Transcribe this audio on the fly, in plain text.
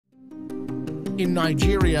In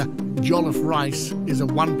Nigeria, jollof rice is a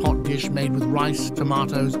one-pot dish made with rice,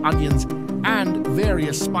 tomatoes, onions, and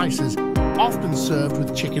various spices, often served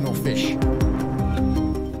with chicken or fish.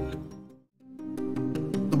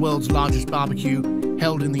 The world's largest barbecue,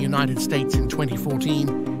 held in the United States in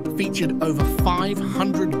 2014, featured over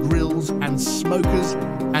 500 grills and smokers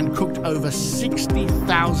and cooked over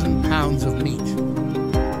 60,000 pounds of meat.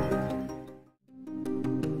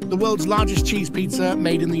 The world's largest cheese pizza,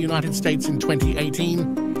 made in the United States in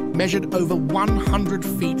 2018, measured over 100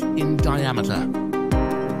 feet in diameter.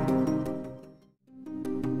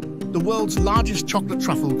 The world's largest chocolate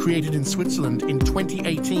truffle, created in Switzerland in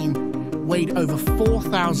 2018, weighed over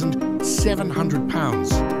 4,700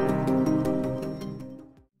 pounds.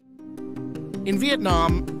 In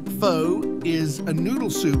Vietnam, pho is a noodle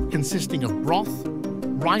soup consisting of broth,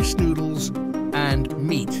 rice noodles, and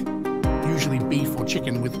meat, usually beef or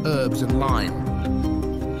chicken with herbs and lime.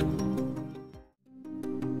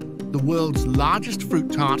 The world's largest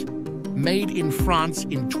fruit tart, made in France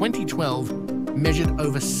in 2012, measured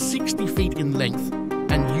over 60 feet in length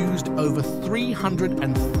and used over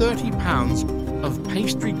 330 pounds of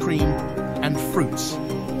pastry cream and fruits.